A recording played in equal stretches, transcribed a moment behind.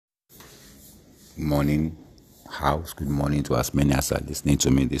Morning, house. Good morning to as many as are listening to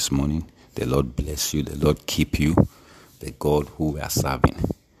me this morning. The Lord bless you. The Lord keep you. The God who we are serving.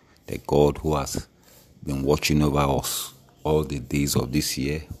 The God who has been watching over us all the days of this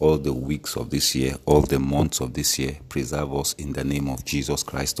year, all the weeks of this year, all the months of this year. Preserve us in the name of Jesus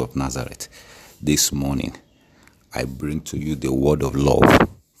Christ of Nazareth. This morning, I bring to you the word of love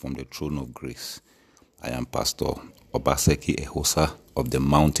from the throne of grace. I am Pastor Obaseki Ehosa of the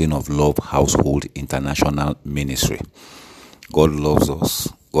Mountain of Love Household International Ministry. God loves us.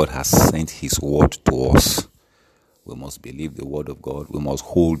 God has sent His word to us. We must believe the word of God. We must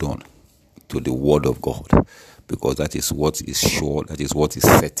hold on to the word of God because that is what is sure, that is what is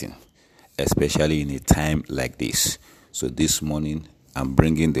certain, especially in a time like this. So this morning, I'm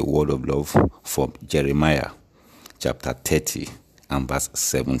bringing the word of love from Jeremiah chapter 30 and verse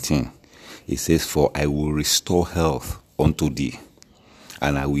 17. It says, "For I will restore health unto thee,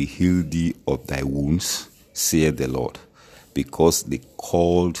 and I will heal thee of thy wounds, saith the Lord, because they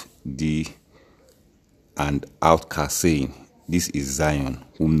called thee an outcast, saying, This is Zion,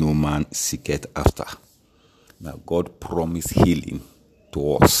 whom no man seeketh after." Now, God promised healing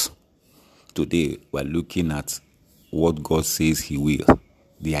to us. Today, we're looking at what God says He will.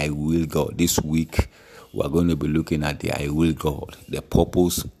 The I will God. This week, we're going to be looking at the I will God. The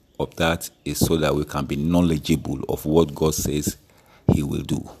purpose of that is so that we can be knowledgeable of what God says He will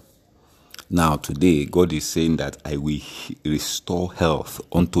do. Now, today, God is saying that I will restore health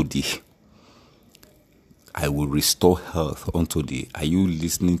unto thee. I will restore health unto thee. Are you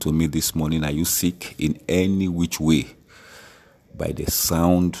listening to me this morning? Are you sick in any which way? By the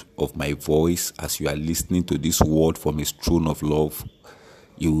sound of my voice, as you are listening to this word from His throne of love,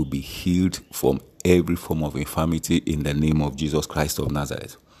 you will be healed from every form of infirmity in the name of Jesus Christ of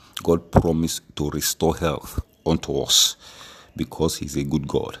Nazareth. God promised to restore health unto us because He's a good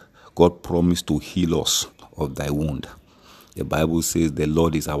God. God promised to heal us of thy wound. The Bible says the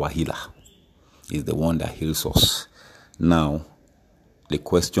Lord is our healer. He's the one that heals us. Now, the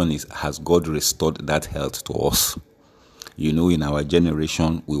question is, has God restored that health to us? You know, in our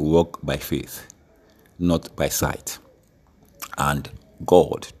generation, we walk by faith, not by sight. And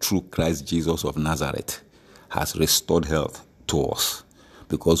God, through Christ Jesus of Nazareth, has restored health to us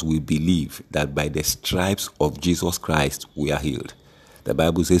because we believe that by the stripes of Jesus Christ, we are healed. The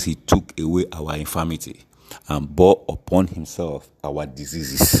Bible says He took away our infirmity and bore upon Himself our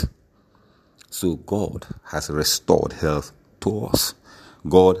diseases. So God has restored health to us.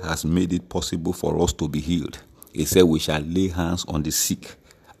 God has made it possible for us to be healed. He said we shall lay hands on the sick,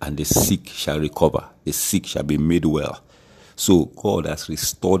 and the sick shall recover. The sick shall be made well. So God has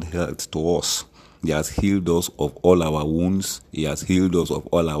restored health to us. He has healed us of all our wounds. He has healed us of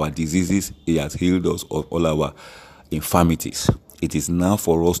all our diseases. He has healed us of all our infirmities. It is now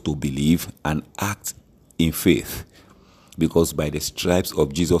for us to believe and act in faith, because by the stripes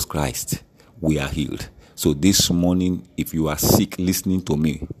of Jesus Christ, we are healed. So this morning, if you are sick listening to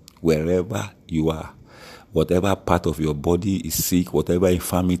me, wherever you are, whatever part of your body is sick, whatever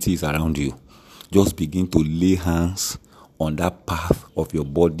infirmity is around you, just begin to lay hands on that part of your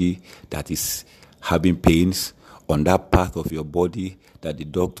body that is having pains, on that part of your body that the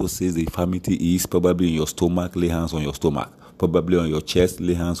doctor says the infirmity is, probably in your stomach, lay hands on your stomach. Probably on your chest,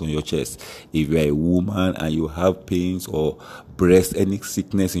 lay hands on your chest. If you are a woman and you have pains or breast, any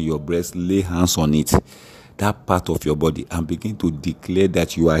sickness in your breast, lay hands on it, that part of your body, and begin to declare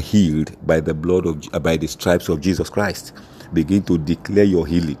that you are healed by the by the stripes of Jesus Christ. Begin to declare your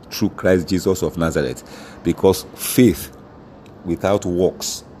healing through Christ Jesus of Nazareth, because faith without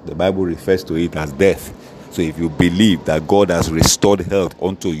works, the Bible refers to it as death. So if you believe that God has restored health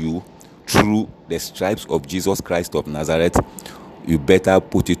unto you through the stripes of Jesus Christ of Nazareth, you better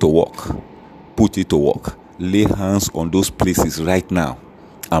put it to work. Put it to work. Lay hands on those places right now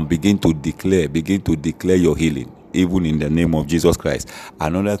and begin to declare your healing, even in the name of Jesus Christ.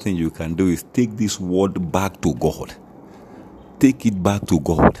 Another thing you can do is take this word back to God. Take it back to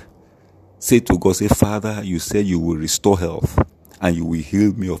God. Say to God, say, Father, you said you will restore health and you will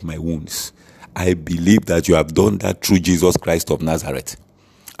heal me of my wounds. I believe that you have done that through Jesus Christ of Nazareth.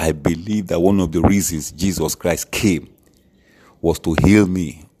 I believe that one of the reasons Jesus Christ came was to heal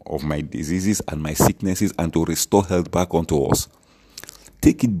me of my diseases and my sicknesses and to restore health back unto us.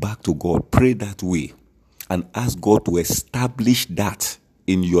 Take it back to God. Pray that way and ask God to establish that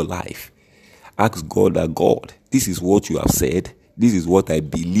in your life. Ask God that, God, this is what you have said. This is what I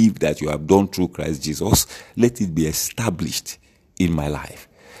believe that you have done through Christ Jesus. Let it be established in my life.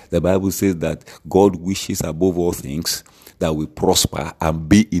 The Bible says that God wishes above all things that we prosper and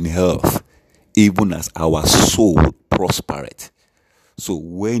be in health, even as our soul prospereth. So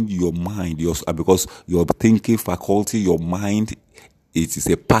when your mind, because your thinking faculty, your mind, it is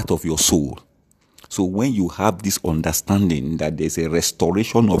a part of your soul. So when you have this understanding that there's a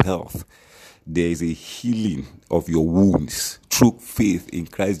restoration of health, there is a healing of your wounds through faith in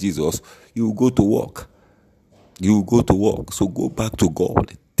Christ Jesus, you will go to work. You will go to work. So go back to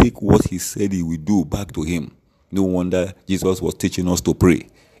God. Take what he said he will do back to him. No wonder Jesus was teaching us to pray.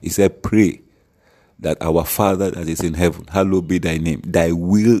 He said, pray that our Father that is in heaven, hallowed be thy name. Thy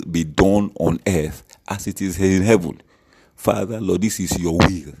will be done on earth as it is in heaven. Father, Lord, this is your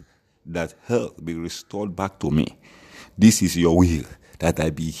will, that health be restored back to me. This is your will, that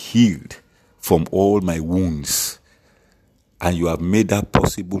I be healed from all my wounds. And you have made that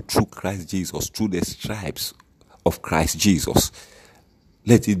possible through Christ Jesus, through the stripes of Christ Jesus.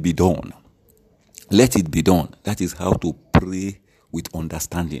 Let it be done. Let it be done. That is how to pray with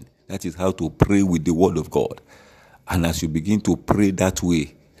understanding. That is how to pray with the word of God. And as you begin to pray that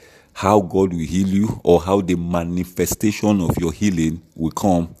way, how God will heal you, or how the manifestation of your healing will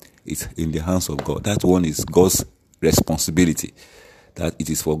come, is in the hands of God. That one is God's responsibility. That it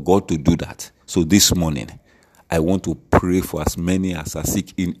is for God to do that. So this morning, I want to pray for as many as are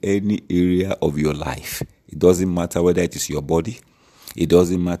sick in any area of your life. It doesn't matter whether it is your body. It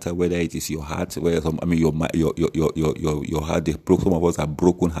doesn't matter whether it is your heart. Your heart. Some of us are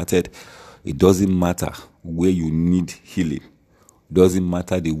broken-hearted. It doesn't matter where you need healing. It doesn't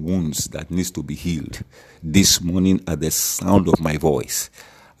matter the wounds that needs to be healed. This morning, at the sound of my voice,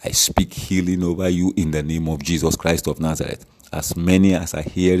 I speak healing over you in the name of Jesus Christ of Nazareth. As many as are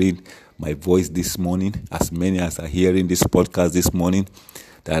hearing my voice this morning, as many as are hearing this podcast this morning,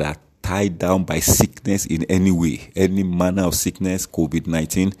 that are tied down by sickness in any way, any manner of sickness,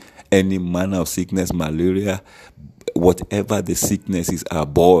 COVID-19, any manner of sickness, malaria, whatever the sickness is,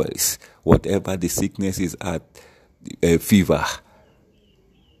 boils, whatever the sickness is, fever,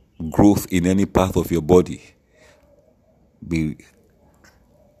 growth in any part of your body, be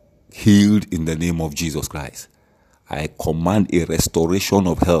healed in the name of Jesus Christ. I command a restoration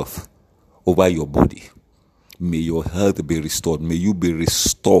of health over your body. May your health be restored. May you be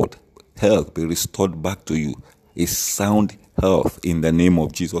restored. Health be restored back to you. A sound health in the name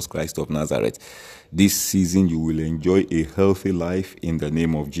of Jesus Christ of Nazareth. This season you will enjoy a healthy life in the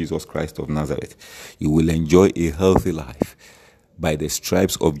name of Jesus Christ of Nazareth. You will enjoy a healthy life. By the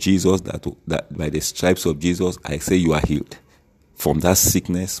stripes of Jesus, by the stripes of Jesus, I say you are healed from that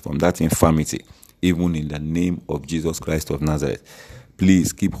sickness, from that infirmity, even in the name of Jesus Christ of Nazareth.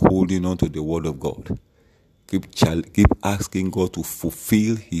 Please keep holding on to the word of God. Keep asking God to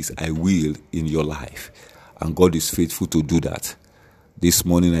fulfill his I will in your life. And God is faithful to do that. This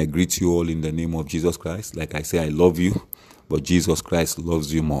morning I greet you all in the name of Jesus Christ. Like I say, I love you, but Jesus Christ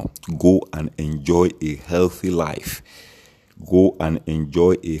loves you more. Go and enjoy a healthy life. Go and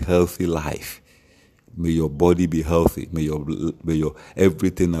enjoy a healthy life. May your body be healthy. May your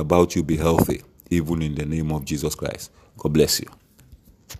everything about you be healthy, even in the name of Jesus Christ. God bless you.